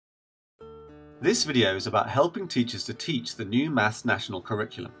This video is about helping teachers to teach the new Maths National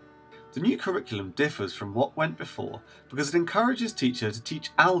Curriculum. The new curriculum differs from what went before because it encourages teachers to teach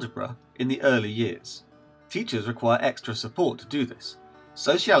algebra in the early years. Teachers require extra support to do this.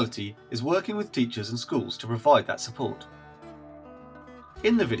 Sociality is working with teachers and schools to provide that support.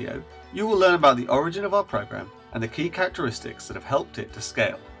 In the video, you will learn about the origin of our programme and the key characteristics that have helped it to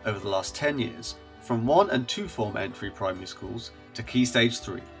scale over the last 10 years from 1 and 2 form entry primary schools to Key Stage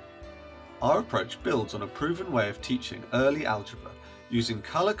 3. Our approach builds on a proven way of teaching early algebra using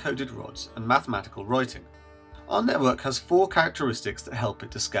colour-coded rods and mathematical writing. Our network has 4 characteristics that help it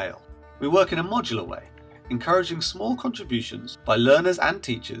to scale. We work in a modular way, encouraging small contributions by learners and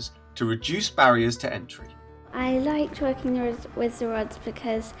teachers to reduce barriers to entry. I liked working with the rods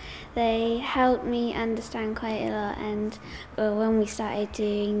because they helped me understand quite a lot, and when we started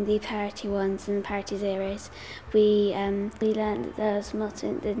doing the parity ones and parity zeros, we learned that there was more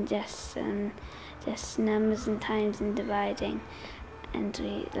than just numbers and times and dividing, and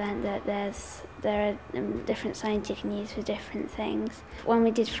we learned that there are different signs you can use for different things. When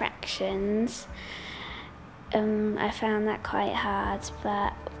we did fractions, I found that quite hard,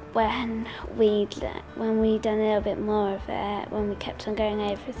 but when we'd done a little bit more of it, when we kept on going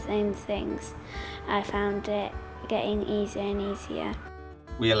over the same things, I found it getting easier and easier.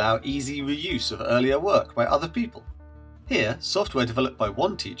 We allow easy reuse of earlier work by other people. Here, software developed by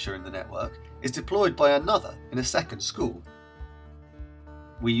one teacher in the network is deployed by another in a second school.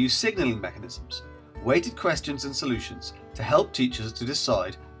 We use signalling mechanisms, weighted questions and solutions to help teachers to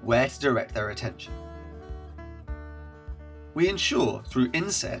decide where to direct their attention. We ensure through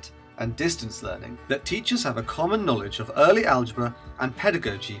inset and distance learning that teachers have a common knowledge of early algebra and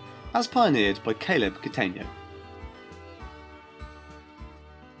pedagogy as pioneered by Cuisenaire-Gattegno.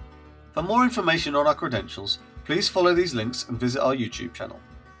 For more information on our credentials, please follow these links and visit our YouTube channel.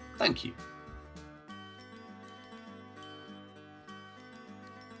 Thank you.